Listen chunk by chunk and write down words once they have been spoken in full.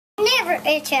never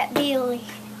itch at Billy.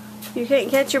 You can't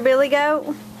catch your billy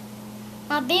goat?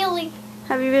 My Billy.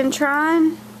 Have you been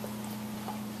trying?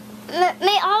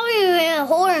 Me already in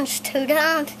horns 2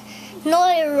 times.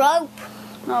 Not a rope.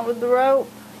 Not with the rope?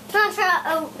 Not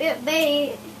try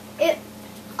it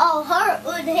all hurt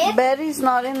with it. Betty's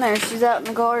not in there. She's out in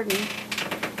the garden.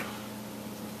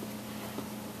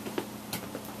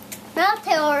 I'll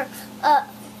tell her,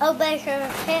 Baker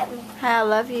hit me. Hi, I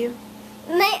love you.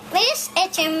 Miss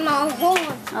itching my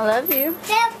horn. I love you.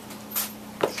 Deb,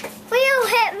 will you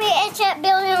help me itch at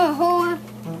Billy on the horn?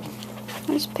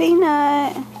 There's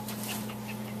Peanut.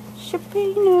 It's your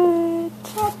Peanut.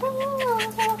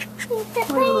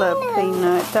 We love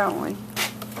Peanut, don't we?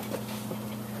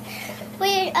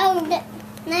 We own it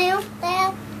now,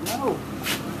 Dad? No.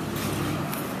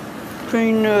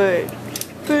 Peanut.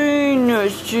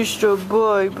 Peanut's just a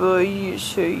baby.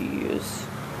 Yes, he is.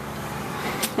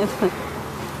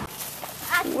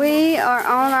 We are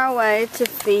on our way to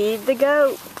feed the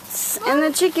goats and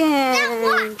the chickens. That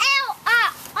went out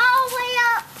all the way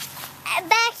up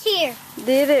back here.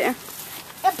 Did it? It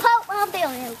poked my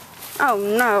Billy. Oh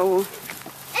no.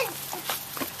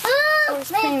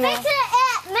 They mad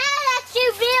at you,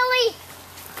 Billy.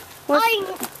 Okay,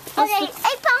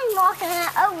 they probably knocking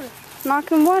that over.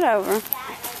 Knocking what over?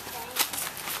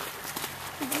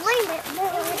 Blame it. It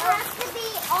would have to be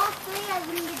all 3 of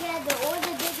them together, or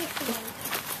the biggest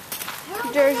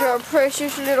one. There's your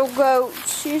precious little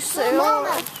goats. You see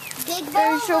Mama,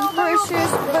 there's your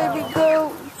precious baby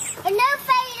goats. And no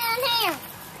fade in here.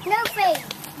 No fade.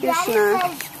 Yes, Daddy no.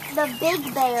 says the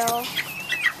big barrel.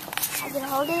 I can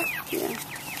hold it? Yeah.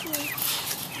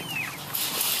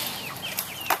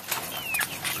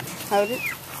 Hold it.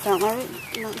 Don't let it.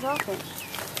 Don't drop it.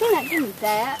 You're not doing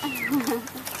that.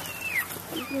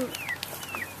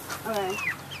 Okay.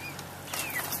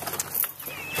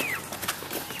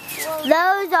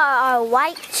 Those are our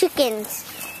white chickens.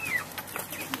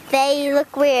 They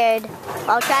look weird.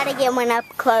 I'll try to get one up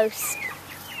close.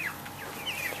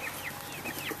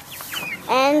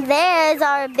 And there's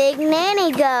our big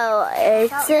nanny goat.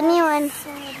 It's a new one.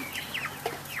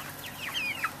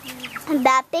 And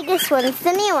that biggest one's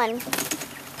the new one.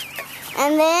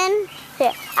 And then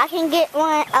here, I can get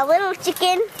a little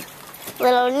chicken,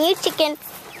 little new chicken,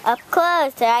 up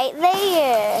close right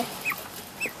there.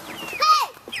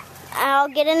 I'll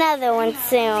get another one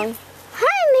soon.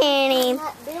 Hi, Nanny.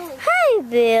 Hi,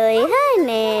 Billy. Hi,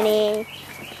 Nanny.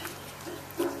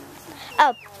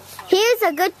 Oh, here's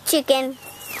a good chicken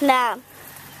that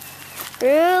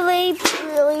really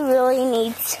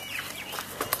needs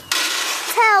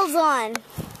tails on.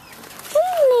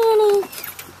 Hey, Nanny.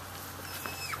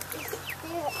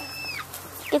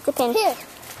 Get the pin. Here.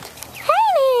 Hey,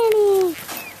 Nanny.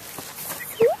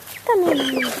 Come in.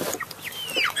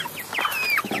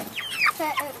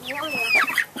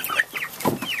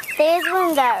 There's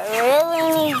one that really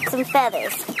needs some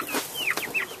feathers.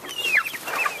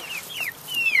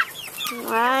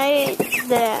 Right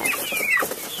there.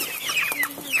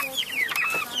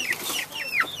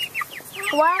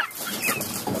 What?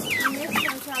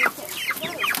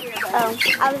 Oh,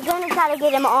 I was going to try to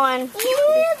get him on. Dog,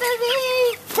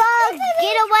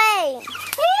 get away.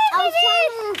 I was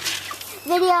trying to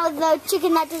video the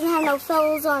chicken that doesn't have no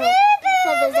feathers on it.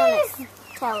 Feathers on it.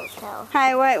 Tail.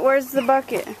 Hey, wait, where's the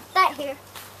bucket? Back here.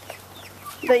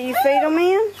 That you feed them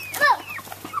in? No.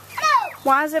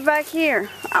 Why is it back here?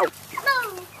 Oh,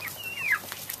 No.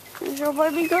 there's your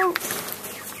baby goat.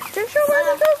 There's your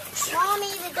baby goat.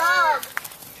 Mommy, the dog.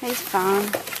 He's fine.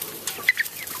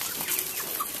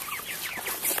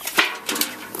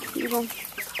 You gonna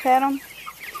pet him?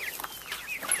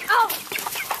 Oh.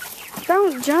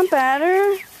 Don't jump at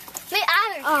her.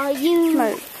 Oh, you.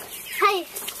 Move. Hey.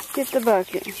 Get the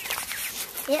bucket.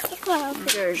 Yep, come on.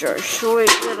 There's our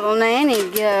sweet little nanny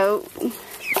goat.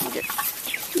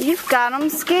 You've got them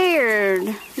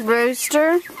scared,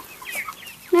 Rooster.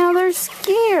 Now they're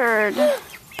scared.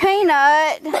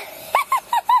 Peanut.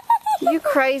 You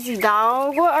crazy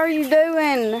dog. What are you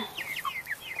doing?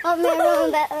 I'm going to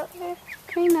run that up here.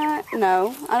 Peanut.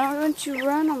 No, I don't want you to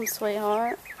run them,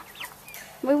 sweetheart.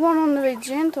 We want them to be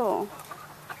gentle.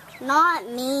 Not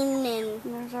mean and...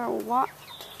 There's our white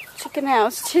chicken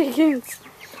house chickens.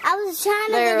 I was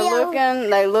trying to video...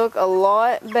 They look a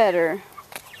lot better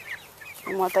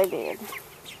than what they did.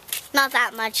 Not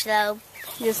that much, though.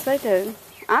 Yes, they do.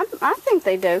 I think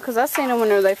they do, because I seen them when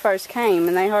they first came,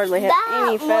 and they hardly had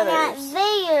any feathers. That one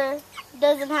there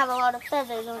doesn't have a lot of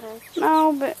feathers on it.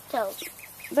 No, but Toes.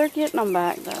 they're getting them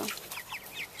back, though.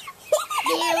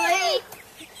 Billy.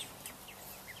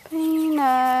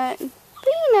 Peanut.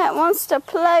 Peanut wants to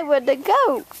play with the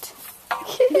goat.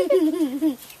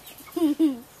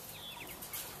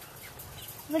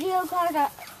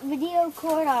 Video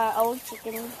record our old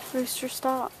chicken. Rooster,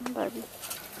 stop, baby.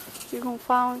 You're gonna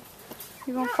fall and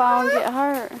get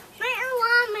hurt. My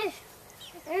alarm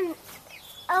is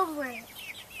over.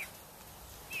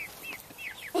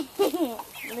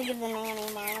 Look at the nanny,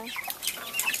 Mama.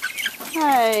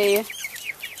 Hey,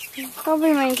 don't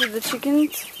be mean to the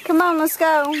chickens. Come on, let's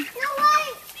go. No, wait.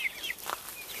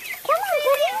 Come on,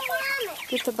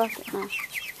 Get the bucket now.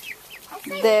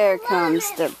 There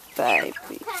comes the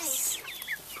babies.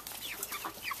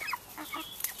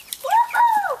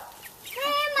 Woohoo!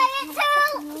 They made it to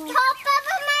top of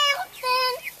a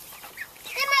mountain.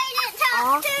 They made it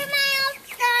top to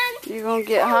mountain. You're gonna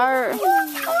get hurt.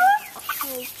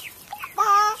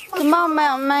 Come on,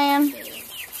 mountain man.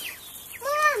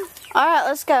 Mom. All right,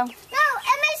 let's go. No,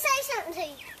 let me say something to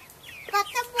you. Let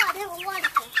the water.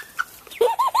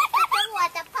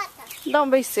 Don't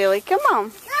be silly. Come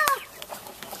on. No.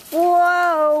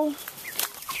 Whoa.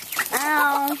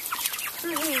 Ow.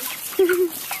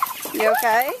 You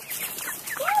okay?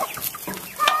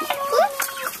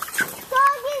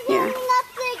 Here.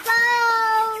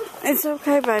 It's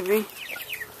okay, baby.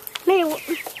 Doggy.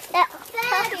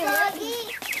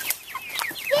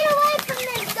 Get away from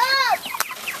the dog.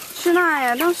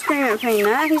 Shania, don't scream at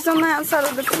Peanut. He's on the outside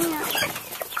of the pen.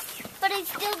 But he's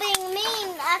still being mean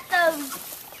after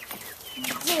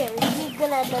he's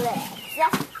gonna do that.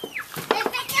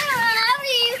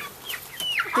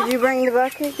 Did you bring the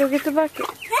bucket? Go get the bucket.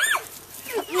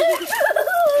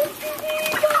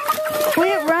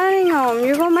 Quit running them.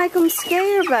 You're going to make them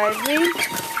scared, baby.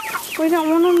 We don't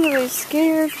want them to be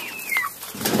scared.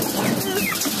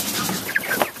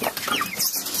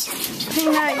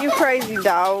 Peanut, you crazy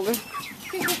dog.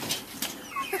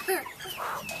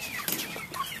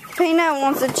 Peanut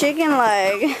wants a chicken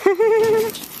leg.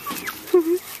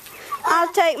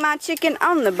 I'll take my chicken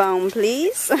on the bone,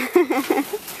 please.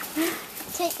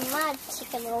 Take my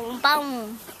chicken on the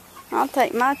bone. I'll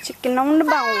take my chicken on the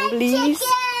bone, please.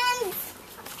 Chickens!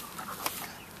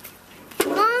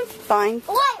 Mom? Fine.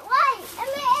 Wait. Let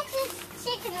me eat this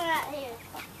chicken right here.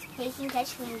 You can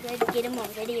catch him good. Get him on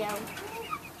video.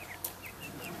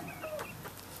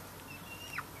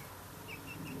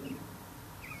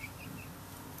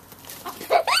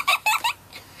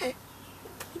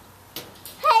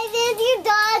 Hey, there's your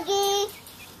doggy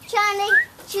trying to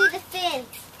chew the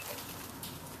fence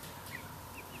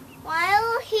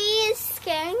while he is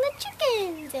scaring the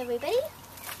chickens, everybody.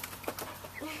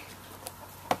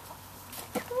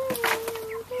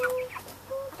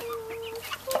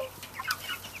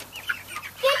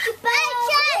 Get your butt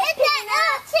it's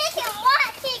that chicken.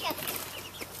 What chicken?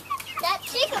 That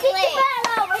chicken leg. Get your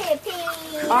butt over here,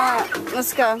 Pete. Alright,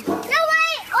 let's go. No,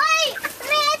 wait. Let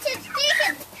me eat this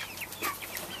chicken.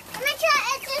 Let me try to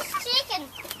eat this chicken.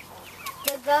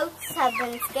 The goats have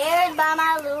been scared by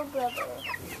my little brother.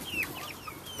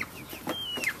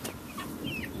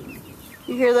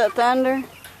 You hear that thunder?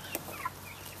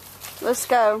 Let's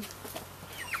go.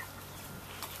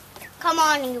 Come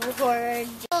on, you word.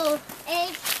 Oh,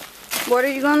 egg. What are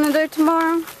you going to do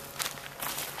tomorrow?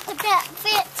 Put that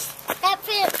fence right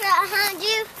behind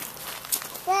you.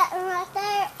 That right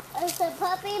there is a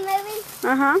puppy moving.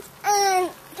 Uh-huh.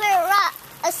 And put it right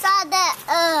aside that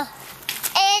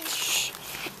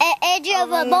edge of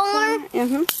a barn.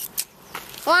 Mm-hmm.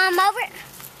 Climb over it.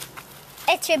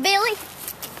 It's your Billy.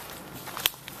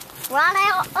 Right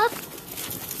out of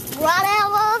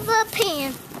the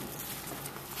pen.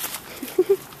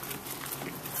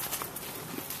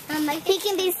 He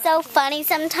can be so funny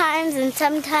sometimes, and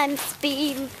sometimes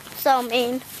be so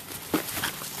mean.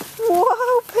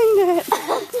 Whoa, Peanut.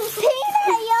 Peanut,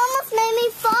 you almost made me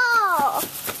fall.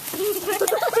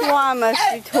 Why must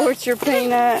you torture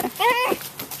Peanut?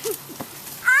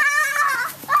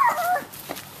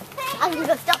 I'm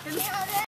gonna stop him.